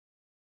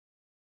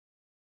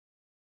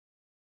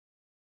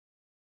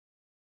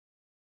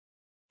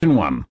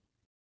1.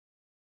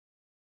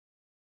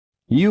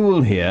 You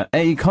will hear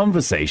a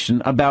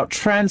conversation about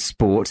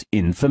transport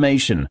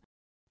information,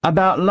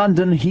 about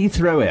London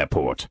Heathrow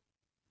Airport.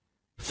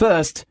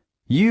 First,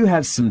 you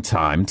have some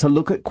time to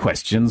look at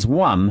questions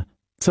 1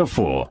 to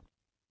 4.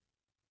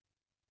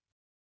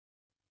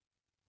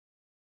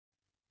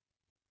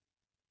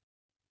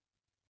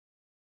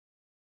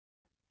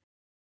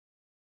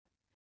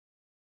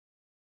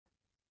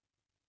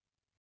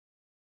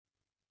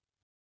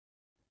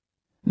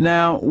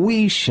 Now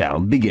we shall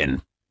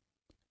begin.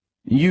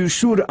 You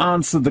should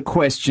answer the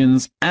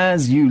questions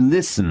as you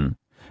listen,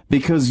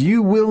 because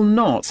you will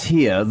not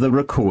hear the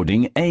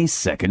recording a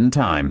second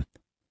time.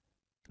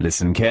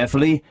 Listen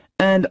carefully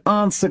and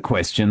answer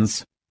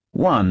questions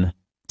 1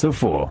 to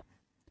 4.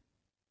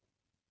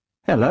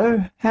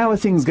 Hello, how are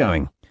things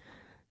going?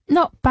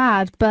 Not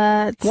bad,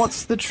 but...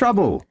 What's the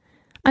trouble?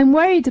 I'm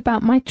worried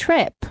about my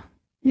trip.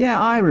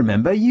 Yeah, I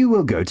remember you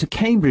will go to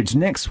Cambridge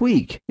next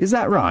week. Is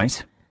that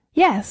right?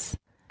 Yes,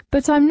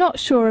 but I'm not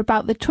sure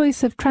about the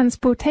choice of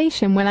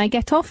transportation when I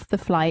get off the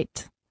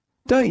flight.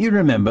 Don't you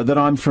remember that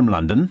I'm from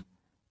London?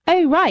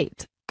 Oh,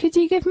 right. Could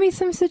you give me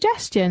some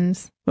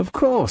suggestions? Of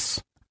course.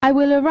 I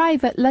will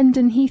arrive at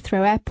London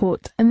Heathrow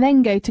Airport and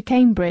then go to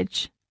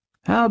Cambridge.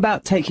 How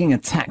about taking a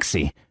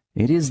taxi?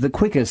 It is the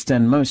quickest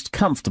and most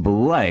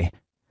comfortable way.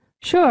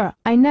 Sure,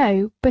 I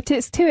know, but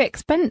it's too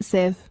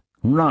expensive.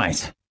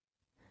 Right.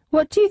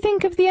 What do you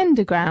think of the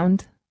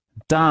Underground?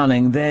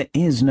 Darling, there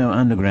is no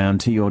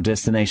underground to your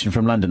destination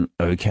from London,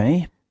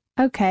 okay?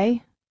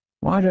 OK.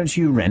 Why don't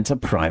you rent a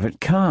private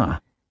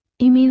car?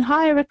 You mean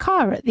hire a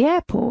car at the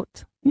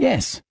airport?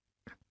 Yes.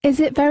 Is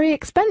it very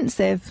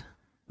expensive?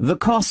 The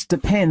cost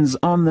depends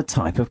on the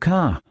type of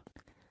car.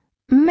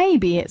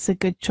 Maybe it's a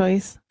good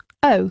choice.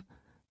 Oh,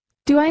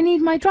 do I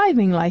need my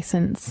driving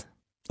licence?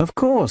 Of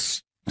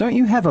course. Don't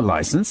you have a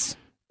licence?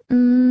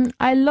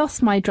 I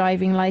lost my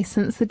driving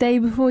licence the day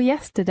before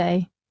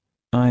yesterday.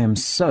 I am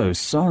so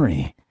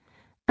sorry.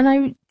 And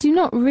I do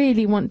not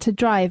really want to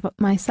drive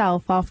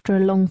myself after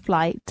a long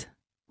flight.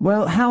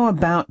 Well, how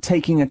about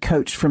taking a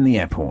coach from the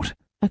airport?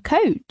 A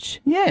coach?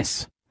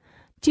 Yes.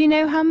 Do you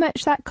know how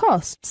much that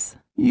costs?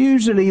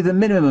 Usually the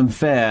minimum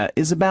fare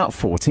is about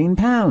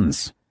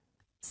 £14.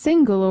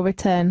 Single or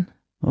return?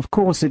 Of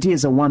course, it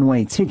is a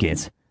one-way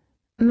ticket.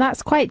 And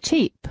that's quite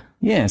cheap.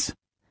 Yes.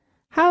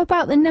 How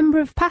about the number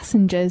of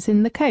passengers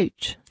in the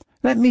coach?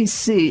 Let me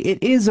see,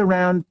 it is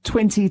around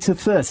 20 to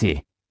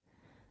 30.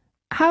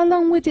 How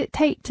long would it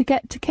take to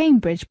get to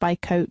Cambridge by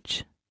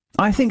coach?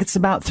 I think it's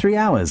about 3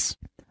 hours.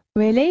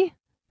 Really?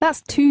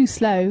 That's too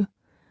slow.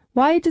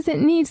 Why does it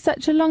need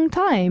such a long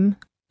time?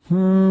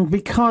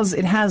 Because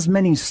it has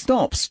many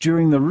stops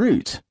during the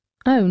route.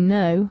 Oh,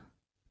 no.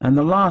 And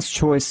the last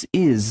choice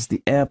is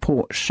the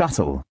airport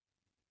shuttle.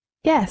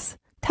 Yes,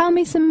 tell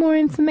me some more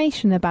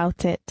information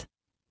about it.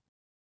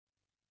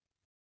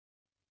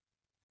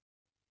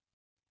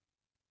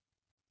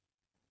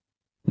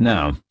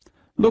 Now,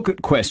 look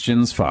at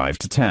questions 5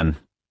 to 10.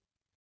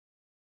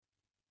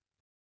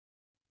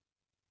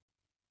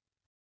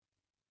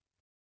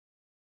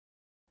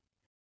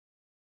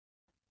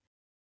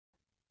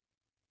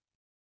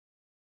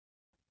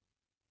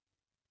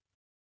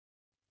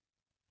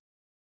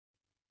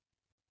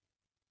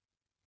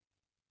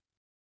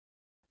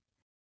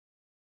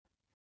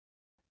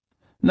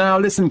 Now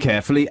listen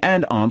carefully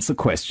and answer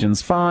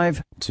questions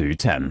 5 to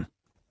 10.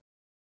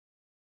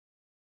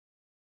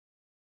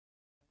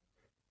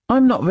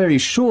 I'm not very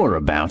sure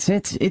about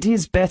it. It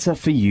is better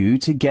for you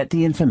to get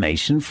the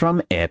information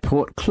from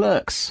airport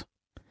clerks.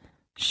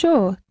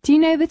 Sure. Do you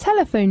know the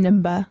telephone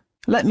number?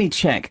 Let me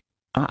check.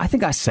 I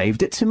think I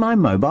saved it to my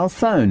mobile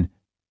phone.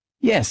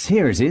 Yes,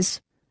 here it is.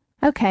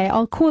 OK,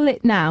 I'll call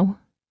it now.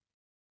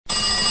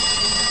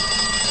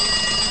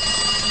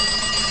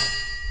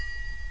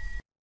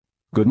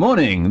 Good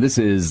morning. This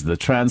is the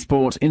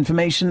transport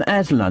information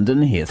at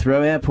London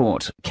Heathrow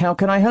Airport. How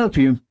can I help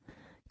you?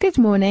 Good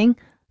morning.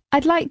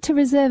 I'd like to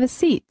reserve a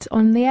seat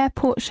on the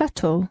airport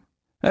shuttle.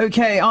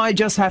 OK, I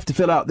just have to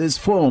fill out this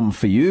form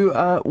for you.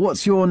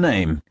 What's your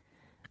name?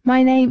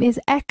 My name is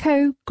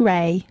Echo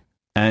Gray.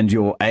 And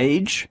your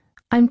age?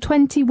 I'm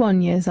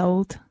 21 years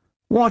old.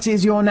 What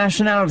is your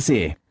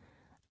nationality?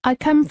 I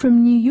come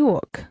from New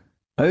York.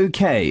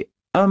 OK,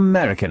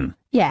 American.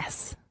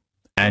 Yes.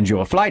 And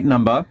your flight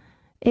number?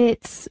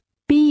 It's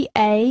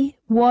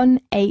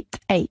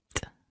BA188.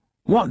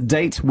 What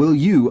date will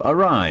you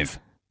arrive?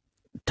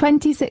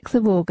 26th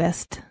of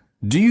August.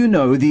 Do you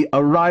know the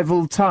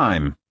arrival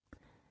time?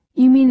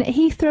 You mean at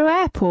Heathrow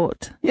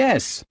Airport?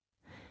 Yes.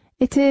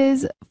 It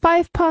is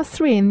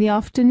 3:05 in the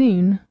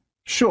afternoon.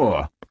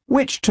 Sure.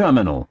 Which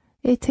terminal?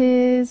 It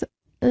is...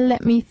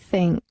 let me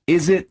think.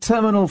 Is it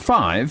Terminal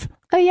 5?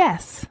 Oh,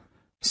 yes.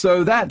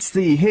 So that's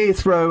the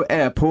Heathrow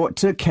Airport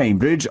to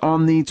Cambridge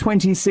on the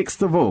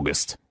 26th of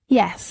August.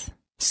 Yes.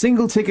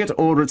 Single ticket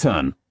or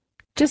return?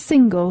 Just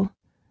single.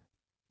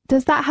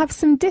 Does that have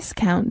some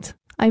discount?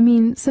 I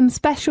mean, some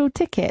special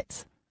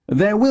tickets?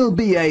 There will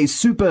be a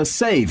Super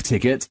Save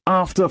ticket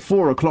after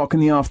 4 o'clock in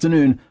the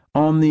afternoon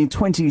on the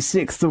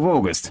 26th of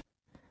August.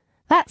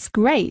 That's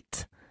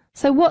great.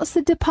 So what's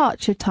the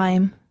departure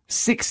time?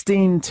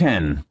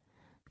 16:10.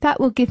 That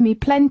will give me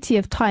plenty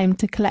of time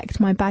to collect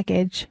my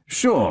baggage.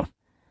 Sure.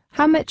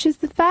 How much is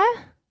the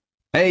fare?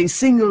 A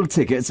single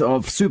ticket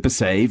of Super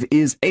Save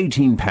is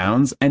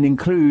 £18 and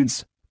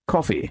includes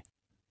coffee.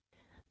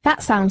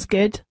 That sounds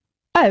good.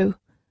 Oh,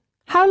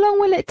 how long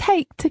will it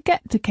take to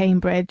get to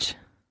Cambridge?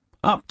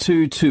 Up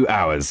to 2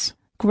 hours.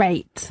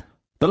 Great.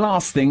 The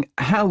last thing,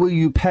 how will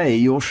you pay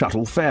your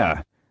shuttle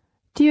fare?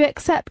 Do you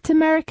accept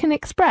American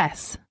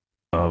Express?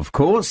 Of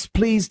course.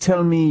 Please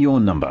tell me your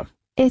number.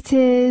 It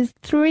is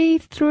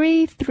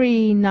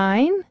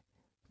 3339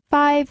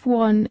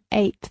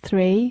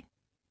 5183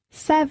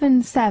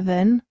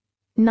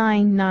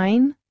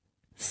 7799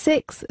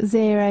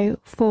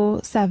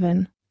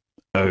 6047.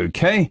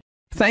 OK.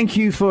 Thank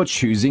you for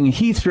choosing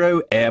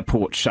Heathrow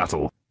Airport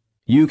Shuttle.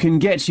 You can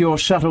get your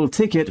shuttle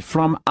ticket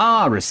from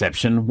our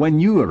reception when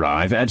you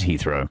arrive at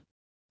Heathrow.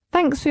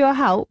 Thanks for your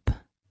help.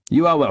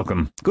 You are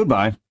welcome.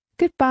 Goodbye.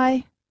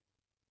 Goodbye.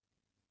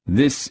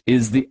 This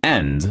is the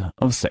end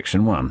of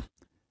section 1.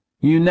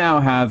 You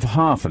now have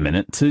half a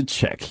minute to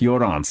check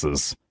your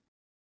answers.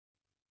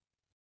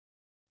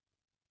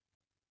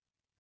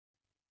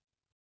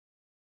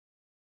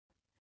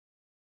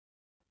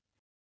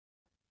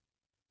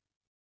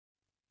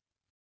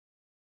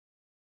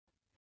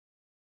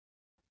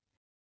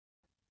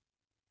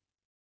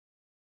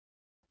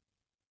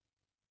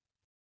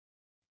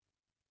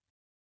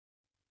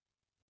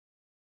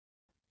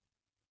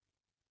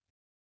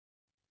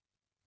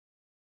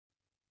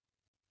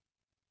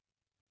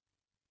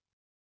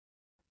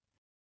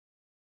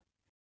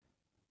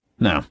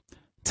 Now,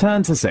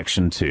 turn to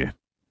section 2.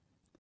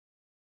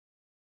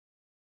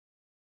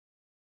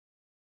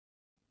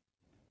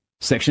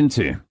 Section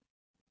 2.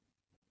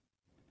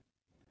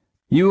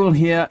 You will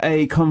hear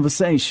a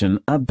conversation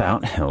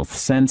about health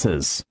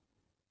centres.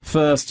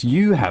 First,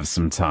 you have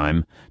some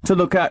time to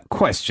look at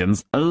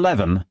questions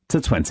 11 to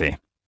 20.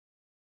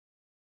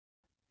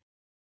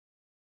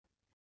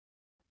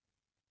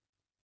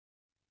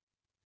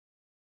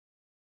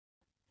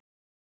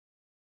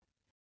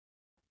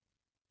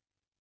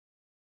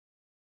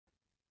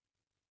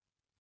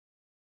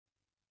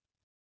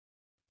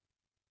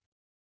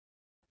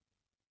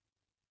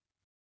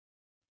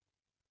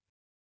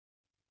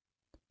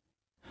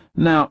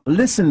 Now,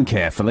 listen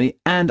carefully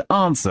and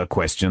answer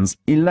questions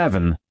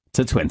 11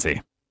 to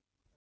 20.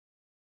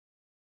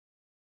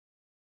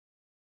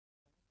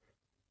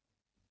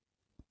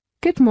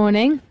 Good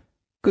morning.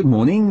 Good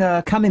morning.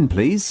 Come in,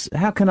 please.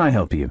 How can I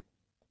help you?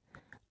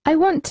 I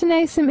want to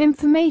know some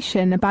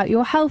information about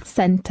your health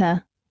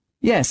centre.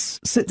 Yes,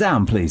 sit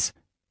down, please.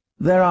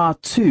 There are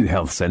 2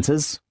 health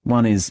centres.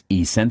 One is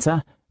East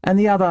Centre and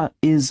the other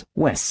is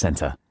West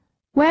Centre.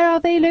 Where are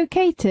they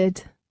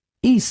located?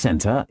 East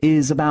Centre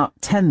is about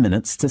 10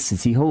 minutes to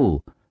City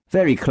Hall,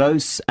 very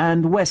close,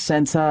 and West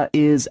Centre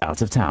is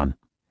out of town.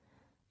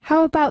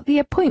 How about the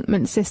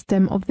appointment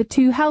system of the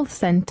 2 health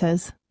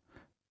centres?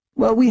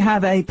 Well, we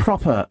have a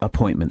proper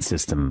appointment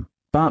system,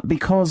 but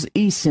because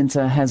East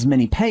Centre has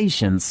many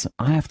patients,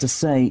 I have to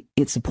say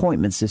its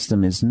appointment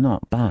system is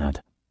not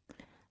bad.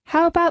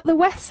 How about the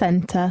West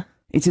Centre?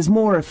 It is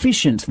more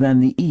efficient than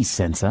the East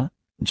Centre,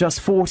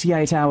 just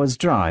 48 hours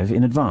drive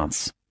in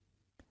advance.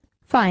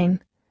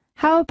 Fine.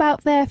 How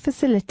about their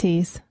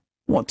facilities?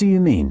 What do you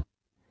mean?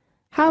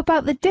 How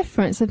about the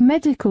difference of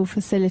medical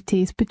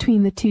facilities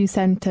between the 2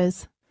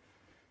 centres?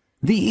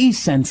 The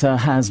East Centre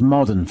has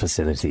modern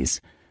facilities,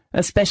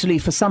 especially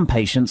for some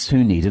patients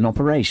who need an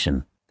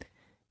operation.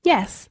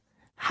 Yes.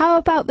 How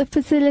about the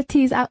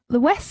facilities at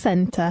the West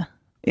Centre?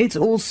 It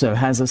also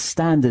has a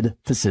standard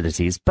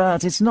facilities,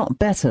 but it's not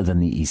better than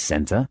the East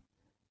Centre.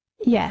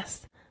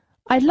 Yes.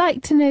 I'd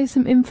like to know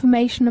some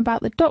information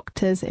about the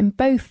doctors in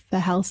both the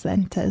health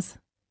centres.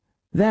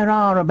 There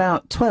are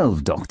about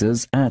 12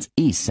 doctors at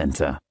East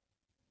Centre.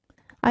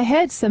 I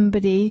heard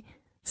somebody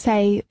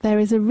say there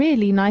is a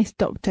really nice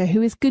doctor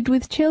who is good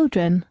with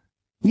children.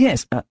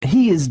 Yes,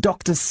 he is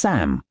Dr.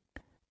 Sam.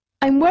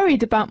 I'm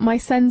worried about my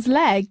son's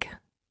leg.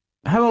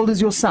 How old is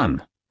your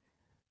son?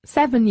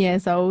 7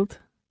 years old.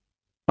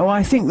 Oh,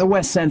 I think the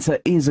West Centre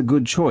is a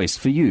good choice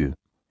for you.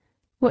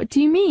 What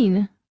do you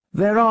mean?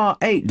 There are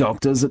 8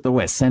 doctors at the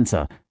West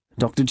Centre.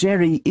 Dr.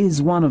 Jerry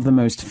is one of the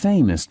most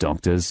famous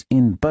doctors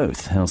in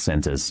both health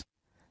centres.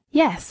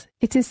 Yes,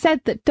 it is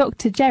said that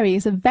Dr. Jerry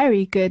is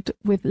very good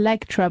with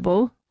leg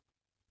trouble.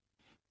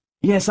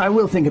 Yes, I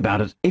will think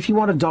about it. If you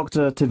want a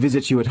doctor to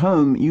visit you at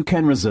home, you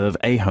can reserve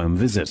a home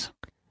visit.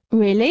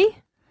 Really?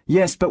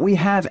 Yes, but we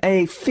have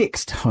a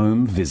fixed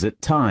home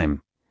visit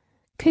time.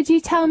 Could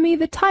you tell me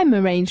the time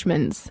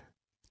arrangements?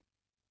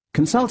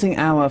 Consulting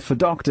hour for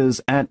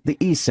doctors at the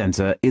East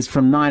Centre is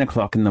from 9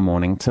 o'clock in the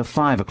morning to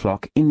 5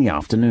 o'clock in the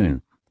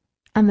afternoon.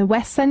 And the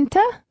West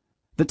Centre?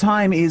 The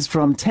time is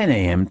from 10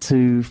 a.m.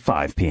 to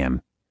 5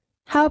 p.m.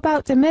 How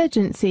about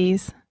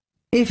emergencies?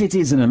 If it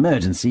is an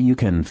emergency, you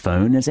can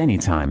phone at any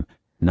time,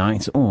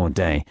 night or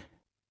day.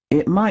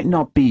 It might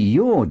not be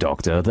your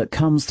doctor that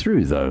comes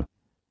through, though.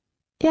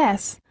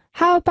 Yes.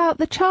 How about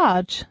the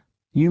charge?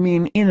 You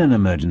mean in an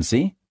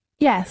emergency?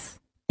 Yes.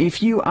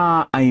 If you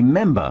are a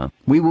member,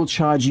 we will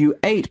charge you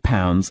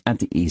 £8 at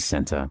the East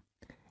Centre.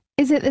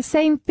 Is it the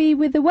same fee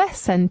with the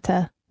West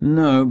Centre?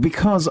 No,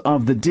 because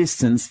of the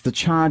distance, the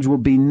charge will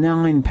be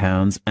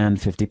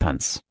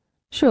 £9.50.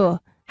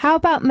 Sure. How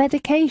about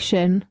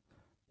medication?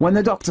 When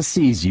the doctor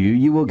sees you,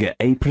 you will get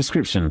a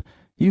prescription.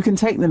 You can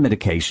take the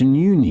medication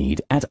you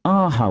need at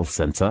our health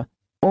centre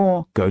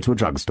or go to a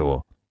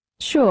drugstore.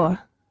 Sure.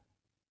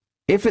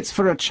 If it's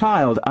for a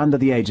child under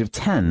the age of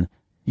 10,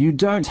 you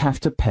don't have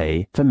to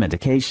pay for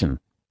medication.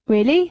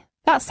 Really?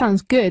 That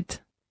sounds good.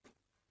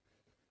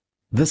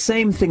 The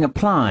same thing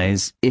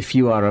applies if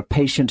you are a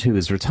patient who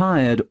is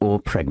retired or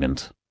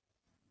pregnant.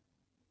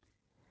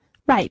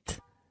 Right.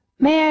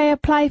 May I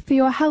apply for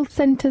your health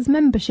centre's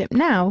membership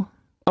now?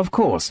 Of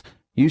course,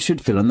 you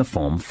should fill in the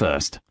form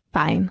first.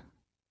 Fine.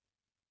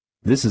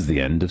 This is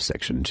the end of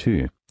section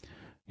 2.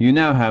 You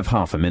now have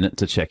half a minute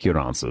to check your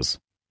answers.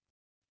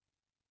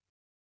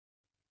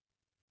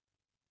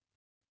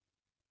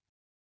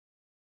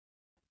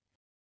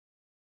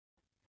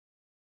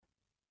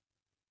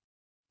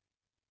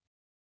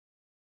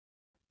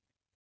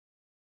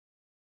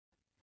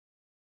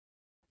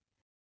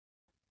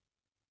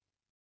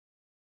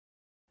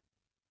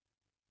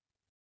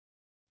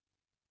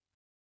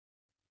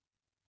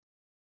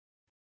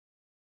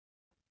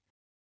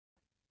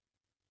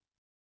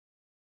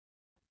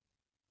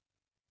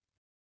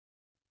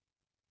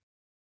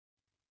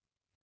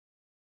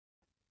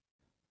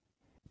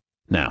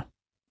 Now,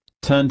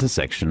 turn to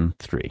section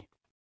 3.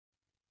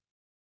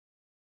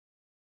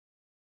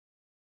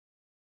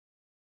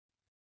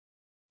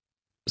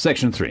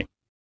 Section 3.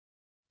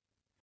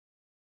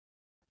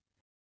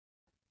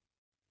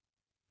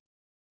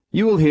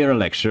 You will hear a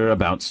lecture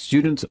about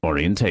student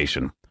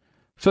orientation.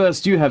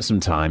 First, you have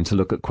some time to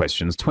look at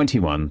questions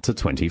 21 to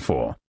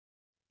 24.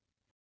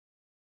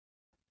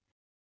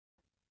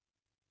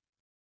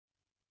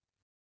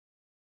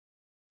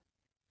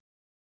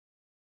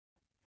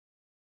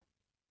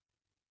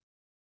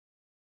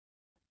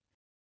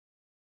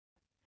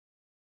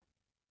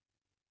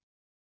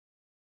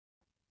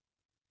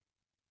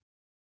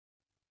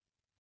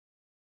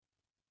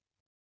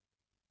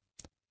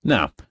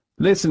 Now,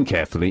 listen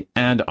carefully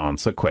and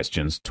answer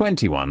questions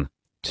 21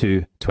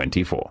 to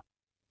 24.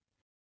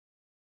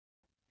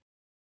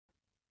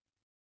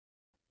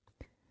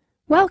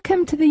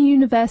 Welcome to the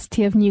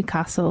University of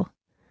Newcastle.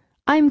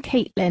 I'm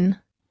Caitlin.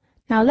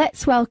 Now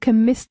let's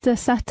welcome Mr.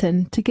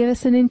 Sutton to give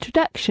us an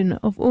introduction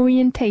of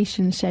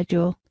orientation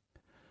schedule.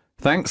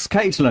 Thanks,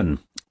 Caitlin.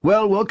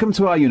 Well, welcome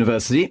to our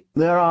university.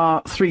 There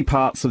are 3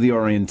 parts of the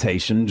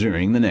orientation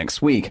during the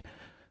next week.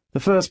 The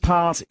first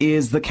part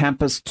is the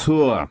campus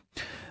tour.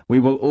 We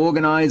will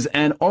organize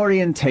an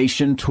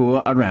orientation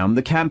tour around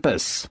the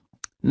campus.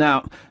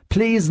 Now,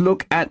 please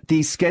look at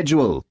the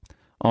schedule.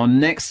 On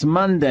next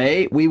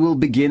Monday, we will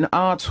begin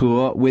our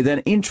tour with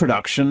an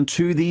introduction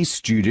to the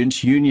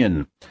Student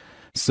Union.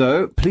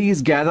 So,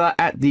 please gather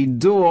at the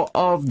door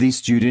of the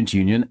Student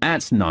Union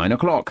at 9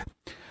 o'clock.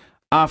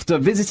 After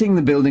visiting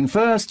the building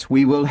first,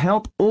 we will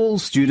help all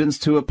students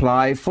to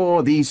apply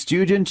for the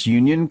Student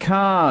Union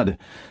card.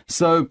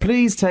 So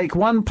please take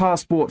one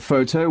passport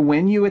photo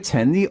when you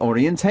attend the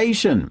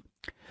orientation.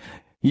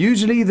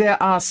 Usually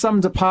there are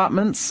some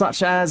departments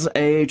such as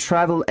a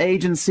travel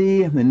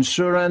agency,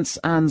 insurance,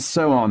 and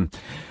so on.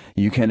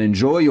 You can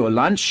enjoy your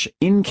lunch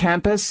in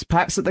campus,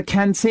 perhaps at the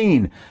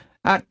canteen.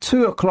 At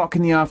 2 o'clock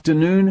in the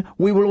afternoon,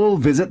 we will all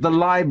visit the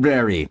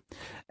library.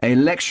 A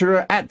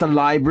lecturer at the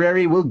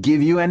library will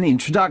give you an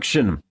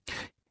introduction.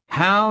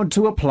 How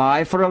to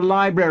apply for a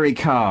library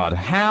card,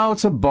 how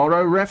to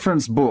borrow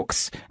reference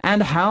books,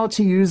 and how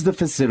to use the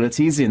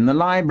facilities in the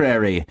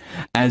library.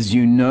 As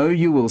you know,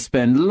 you will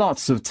spend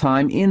lots of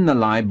time in the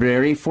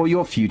library for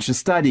your future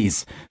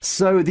studies,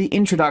 so the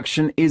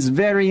introduction is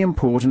very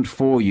important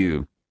for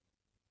you.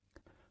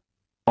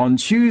 On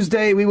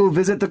Tuesday, we will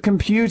visit the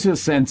computer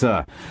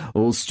center.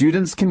 All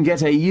students can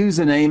get a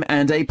username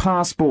and a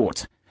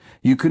passport.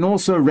 You can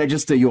also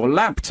register your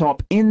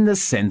laptop in the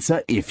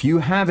center if you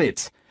have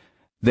it.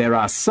 There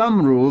are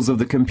some rules of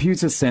the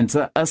computer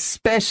center,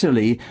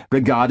 especially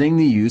regarding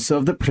the use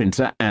of the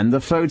printer and the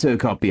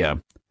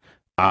photocopier.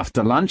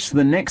 After lunch,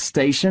 the next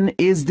station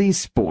is the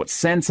sports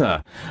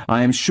center.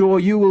 I am sure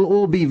you will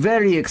all be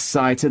very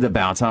excited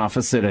about our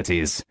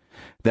facilities.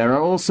 There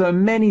are also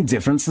many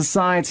different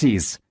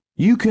societies.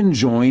 You can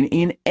join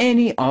in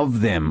any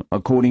of them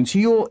according to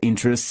your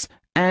interests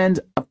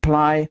and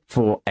apply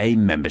for a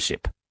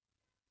membership.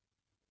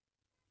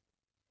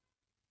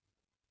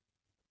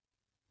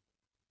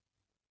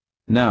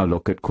 Now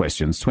look at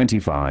questions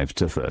 25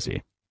 to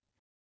 30.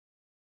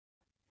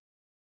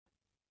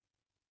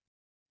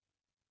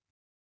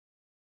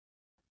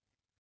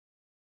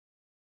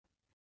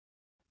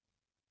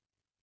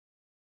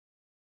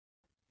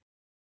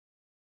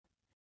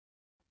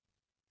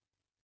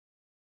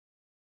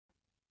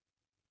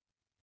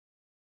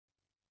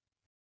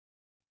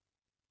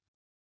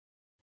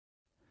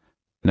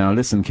 Now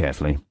listen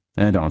carefully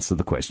and answer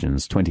the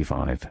questions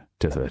 25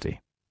 to 30.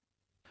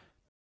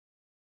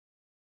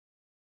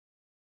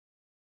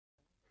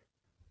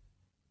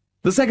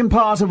 The second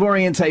part of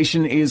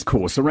orientation is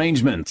course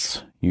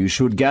arrangements. You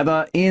should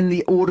gather in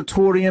the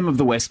auditorium of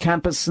the West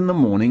Campus in the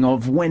morning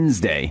of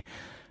Wednesday.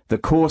 The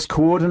course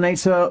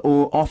coordinator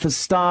or office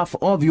staff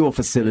of your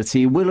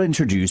facility will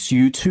introduce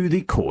you to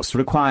the course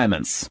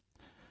requirements.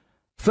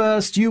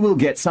 First, you will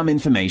get some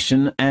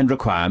information and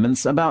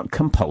requirements about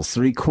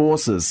compulsory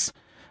courses,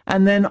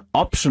 and then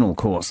optional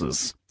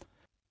courses.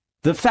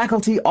 The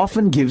faculty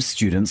often gives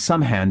students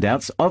some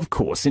handouts of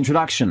course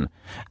introduction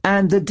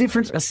and the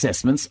different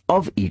assessments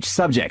of each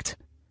subject.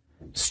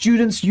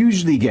 Students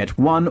usually get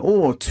 1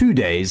 or 2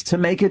 days to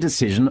make a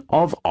decision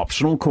of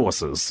optional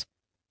courses.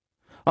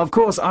 Of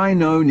course, I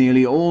know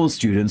nearly all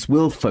students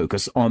will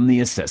focus on the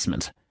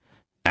assessment.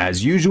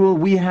 As usual,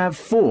 we have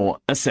 4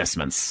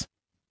 assessments.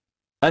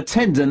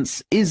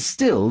 Attendance is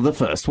still the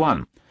first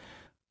one.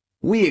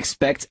 We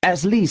expect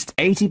at least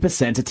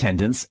 80%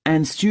 attendance,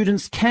 and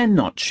students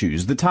cannot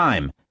choose the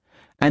time.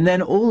 And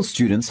then all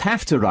students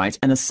have to write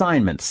an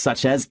assignment,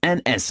 such as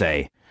an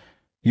essay.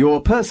 Your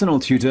personal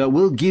tutor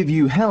will give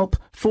you help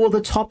for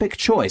the topic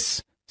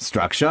choice,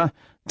 structure,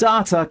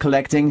 data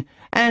collecting,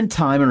 and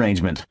time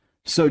arrangement,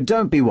 so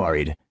don't be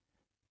worried.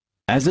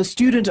 As a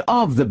student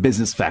of the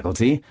business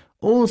faculty,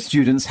 all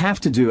students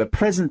have to do a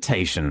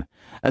presentation,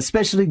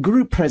 especially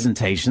group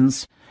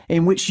presentations,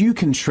 in which you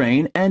can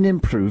train and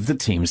improve the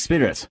team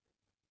spirit.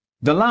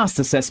 The last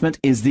assessment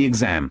is the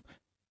exam.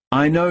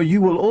 I know you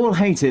will all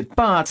hate it,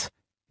 but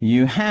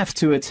you have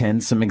to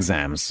attend some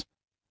exams.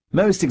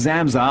 Most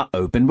exams are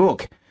open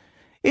book.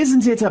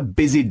 Isn't it a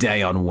busy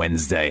day on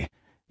Wednesday?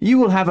 You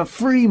will have a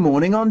free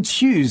morning on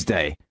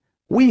Tuesday.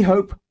 We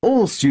hope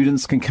all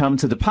students can come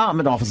to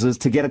department offices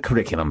to get a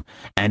curriculum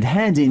and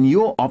hand in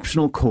your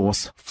optional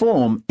course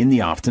form in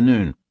the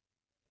afternoon.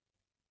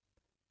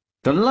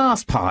 The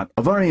last part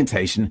of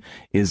orientation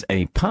is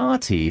a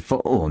party for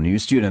all new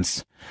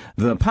students.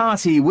 The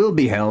party will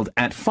be held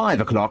at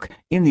 5 o'clock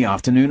in the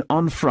afternoon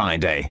on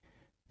Friday.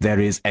 There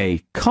is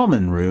a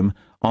common room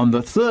on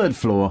the 3rd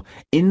floor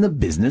in the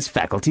business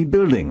faculty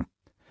building.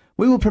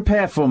 We will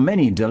prepare for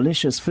many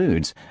delicious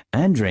foods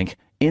and drink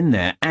in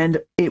there, and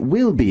it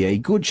will be a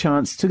good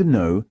chance to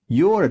know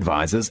your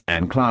advisors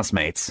and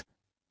classmates.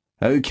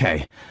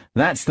 Okay,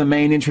 that's the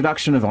main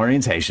introduction of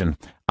orientation.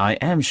 I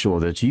am sure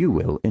that you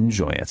will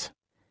enjoy it.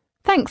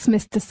 Thanks,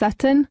 Mr.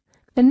 Sutton.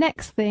 The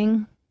next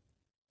thing...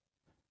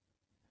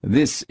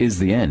 This is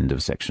the end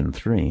of section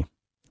 3.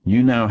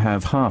 You now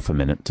have half a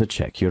minute to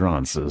check your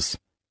answers.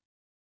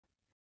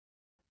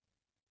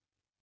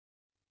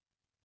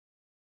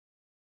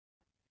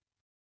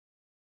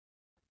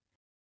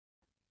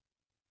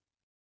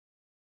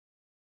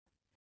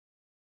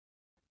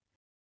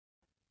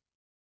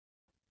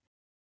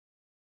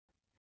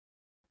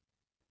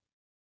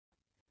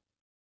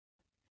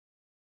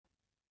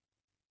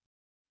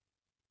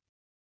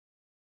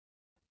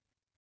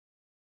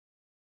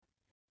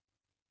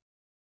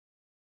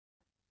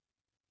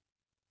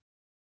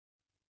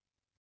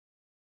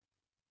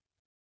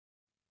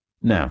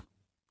 Now,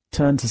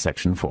 turn to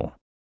section 4.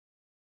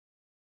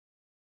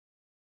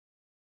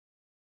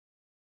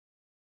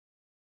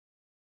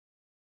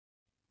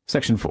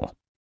 Section 4.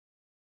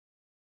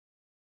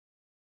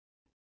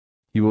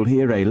 You will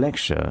hear a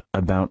lecture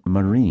about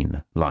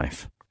marine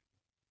life.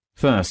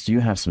 First, you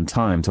have some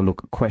time to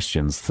look at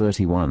questions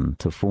 31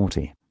 to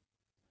 40.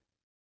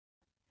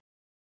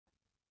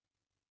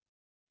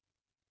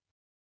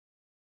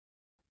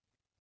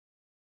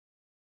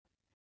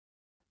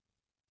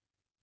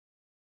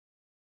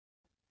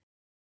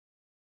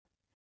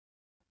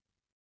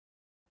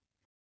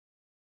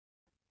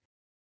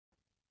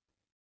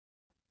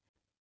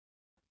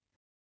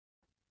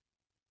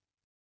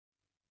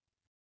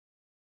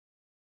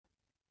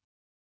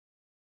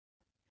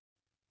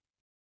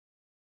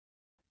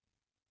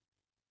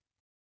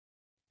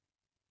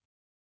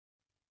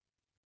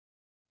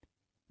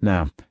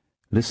 Now,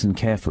 listen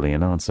carefully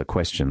and answer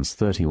questions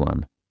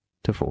 31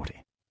 to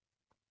 40.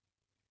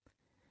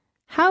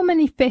 How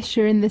many fish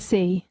are in the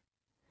sea?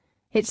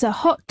 It's a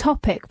hot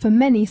topic for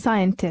many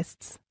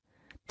scientists.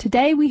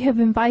 Today we have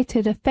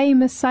invited a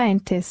famous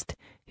scientist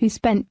who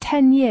spent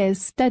 10 years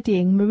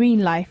studying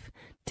marine life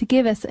to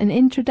give us an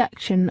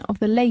introduction of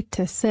the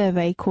latest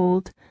survey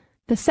called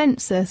The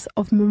Census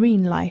of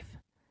Marine Life.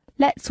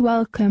 Let's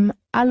welcome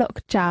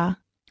Alok Jha.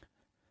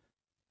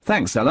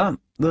 Thanks, Ella.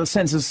 The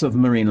Census of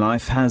Marine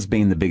Life has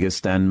been the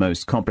biggest and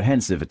most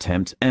comprehensive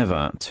attempt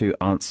ever to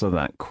answer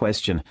that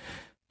question.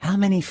 How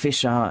many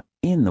fish are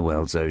in the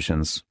world's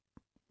oceans?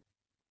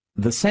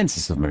 The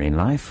Census of Marine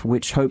Life,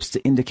 which hopes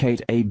to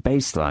indicate a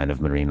baseline of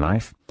marine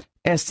life,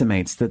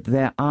 estimates that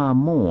there are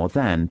more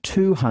than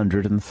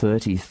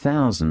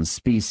 230,000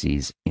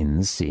 species in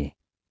the sea.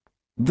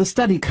 The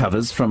study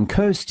covers from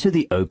coast to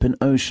the open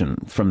ocean,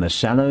 from the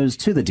shallows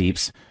to the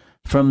deeps,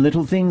 from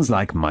little things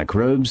like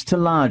microbes to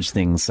large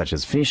things such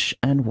as fish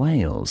and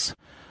whales.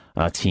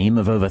 A team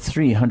of over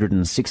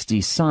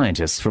 360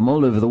 scientists from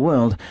all over the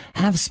world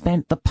have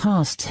spent the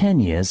past 10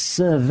 years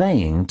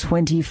surveying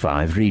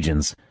 25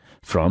 regions,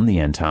 from the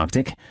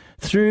Antarctic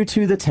through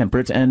to the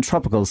temperate and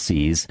tropical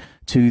seas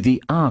to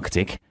the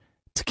Arctic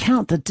to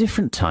count the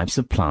different types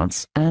of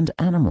plants and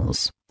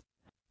animals.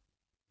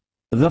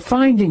 The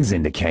findings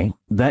indicate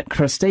that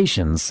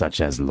crustaceans such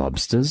as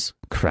lobsters,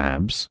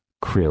 crabs,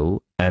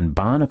 krill, and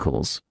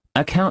barnacles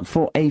account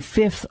for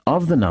 1/5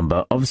 of the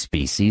number of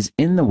species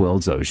in the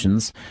world's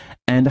oceans,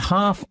 and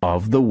half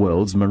of the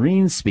world's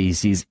marine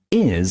species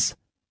is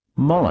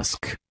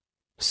mollusk,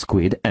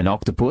 squid and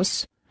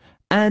octopus,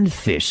 and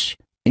fish,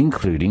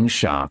 including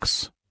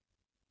sharks.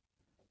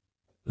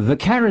 The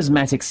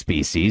charismatic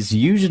species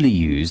usually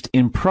used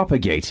in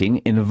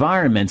propagating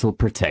environmental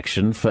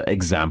protection, for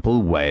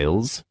example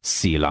whales,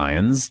 sea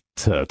lions,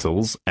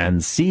 turtles,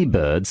 and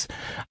seabirds,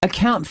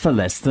 account for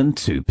less than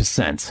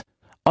 2%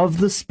 of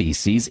the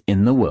species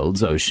in the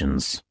world's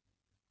oceans.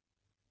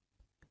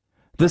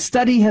 The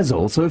study has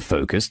also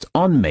focused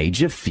on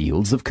major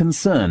fields of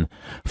concern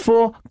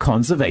for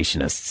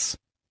conservationists.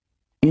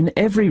 In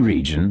every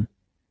region,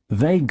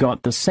 they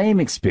got the same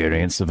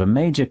experience of a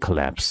major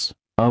collapse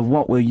of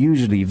what were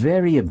usually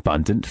very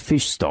abundant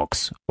fish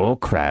stocks or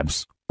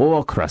crabs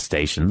or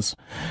crustaceans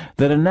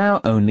that are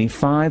now only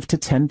 5 to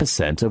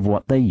 10% of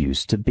what they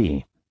used to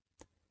be.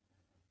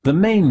 The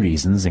main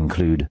reasons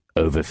include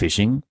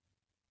overfishing,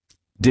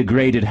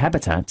 degraded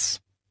habitats,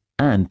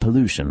 and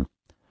pollution.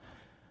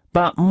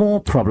 But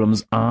more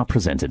problems are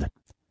presented.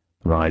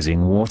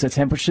 Rising water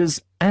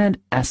temperatures and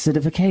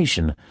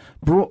acidification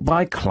brought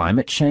by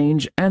climate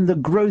change and the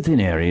growth in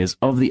areas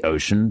of the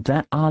ocean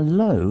that are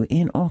low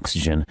in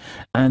oxygen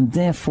and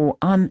therefore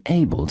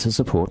unable to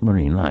support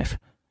marine life.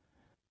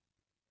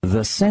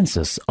 The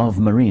census of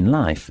marine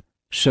life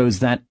shows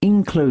that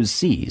enclosed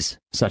seas,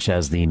 such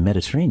as the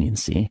Mediterranean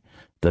Sea,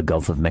 the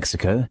Gulf of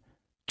Mexico,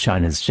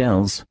 China's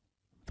shells,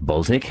 the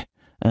Baltic,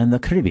 and the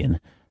Caribbean,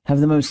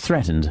 have the most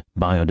threatened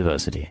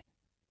biodiversity.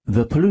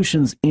 The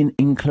pollutions in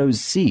enclosed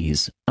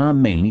seas are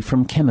mainly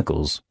from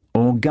chemicals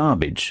or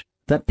garbage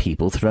that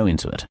people throw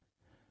into it.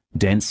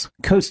 Dense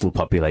coastal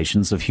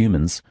populations of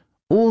humans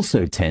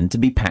also tend to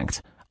be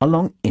packed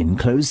along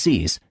enclosed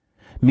seas,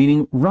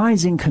 meaning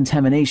rising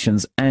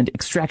contaminations and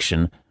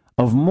extraction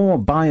of more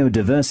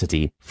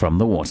biodiversity from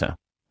the water.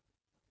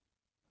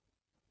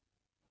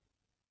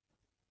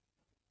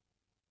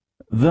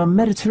 The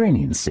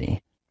Mediterranean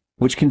Sea,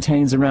 which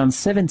contains around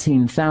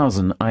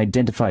 17,000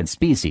 identified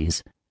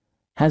species,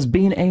 has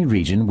been a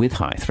region with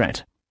high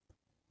threat.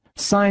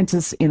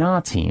 Scientists in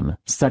our team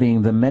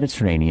studying the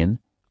Mediterranean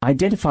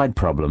identified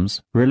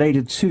problems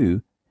related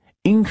to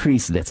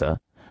increased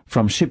litter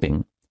from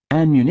shipping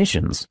and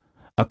munitions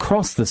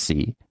across the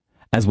sea,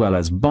 as well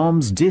as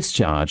bombs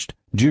discharged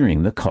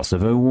during the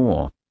Kosovo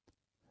War.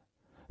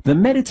 The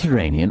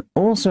Mediterranean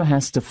also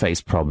has to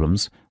face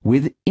problems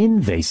with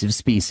invasive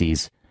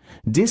species,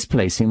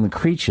 displacing the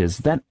creatures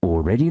that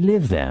already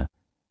live there.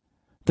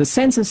 The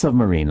census of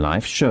marine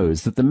life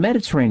shows that the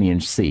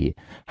Mediterranean Sea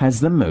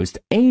has the most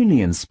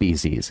alien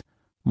species,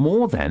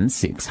 more than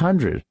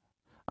 600,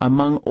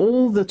 among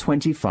all the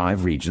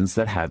 25 regions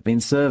that have been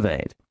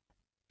surveyed.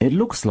 It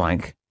looks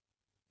like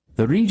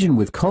the region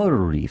with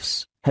coral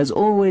reefs has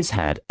always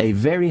had a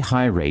very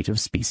high rate of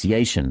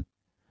speciation.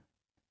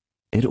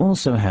 It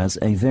also has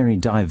a very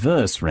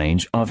diverse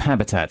range of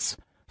habitats,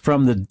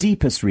 from the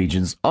deepest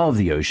regions of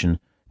the ocean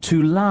to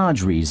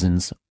large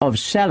regions of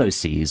shallow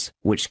seas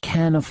which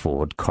can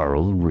afford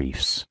coral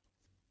reefs.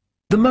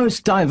 The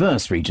most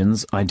diverse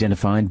regions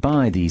identified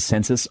by the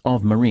Census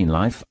of Marine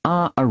Life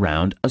are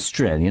around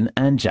Australian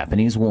and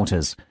Japanese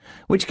waters,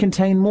 which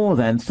contain more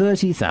than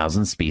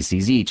 30,000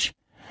 species each,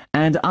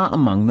 and are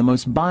among the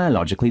most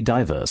biologically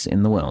diverse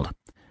in the world.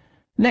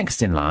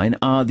 Next in line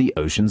are the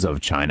oceans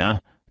of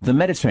China, the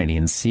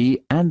Mediterranean Sea,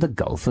 and the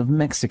Gulf of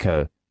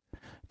Mexico.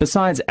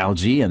 Besides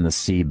algae and the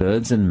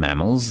seabirds and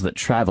mammals that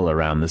travel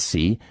around the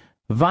sea,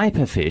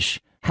 viperfish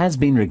has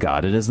been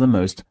regarded as the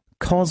most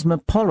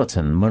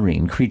cosmopolitan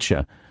marine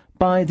creature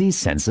by the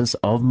Census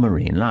of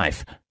Marine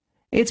Life.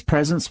 Its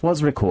presence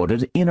was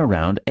recorded in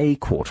around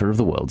 1/4 of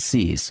the world's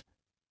seas.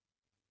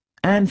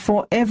 And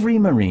for every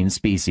marine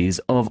species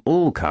of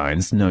all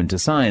kinds known to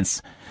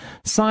science,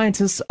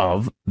 scientists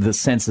of the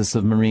Census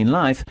of Marine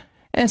Life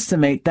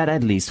estimate that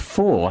at least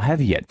 4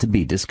 have yet to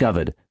be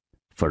discovered.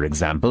 For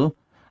example,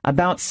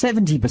 about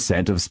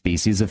 70% of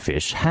species of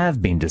fish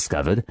have been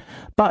discovered,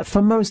 but for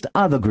most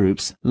other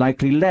groups,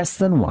 likely less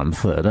than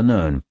 1/3 are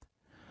known.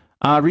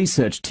 Our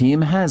research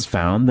team has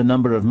found the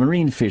number of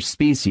marine fish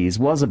species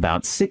was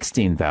about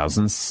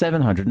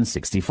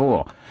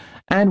 16,764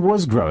 and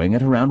was growing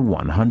at around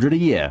 100 a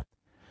year.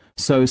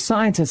 So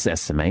scientists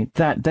estimate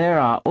that there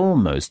are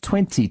almost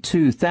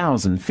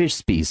 22,000 fish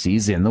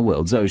species in the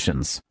world's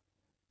oceans.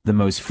 The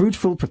most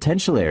fruitful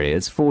potential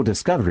areas for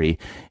discovery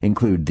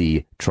include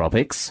the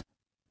tropics,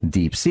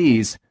 deep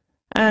seas,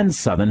 and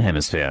southern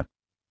hemisphere.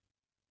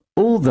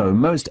 Although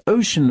most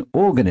ocean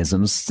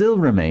organisms still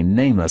remain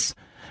nameless,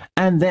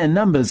 and their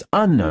numbers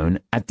unknown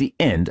at the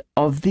end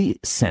of the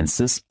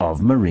Census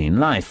of Marine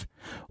Life,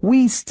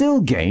 we still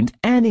gained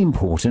an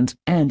important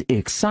and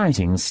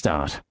exciting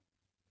start.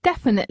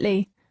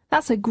 Definitely.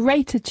 That's a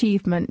great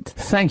achievement.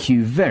 Thank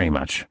you very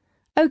much.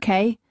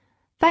 Okay,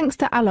 Thanks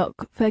to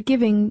Alok for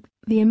giving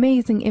the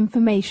amazing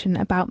information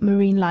about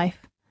marine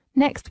life.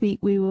 Next week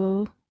we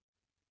will...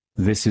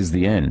 This is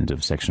the end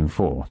of section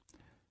 4.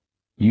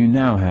 You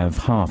now have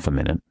half a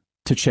minute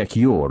to check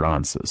your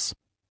answers.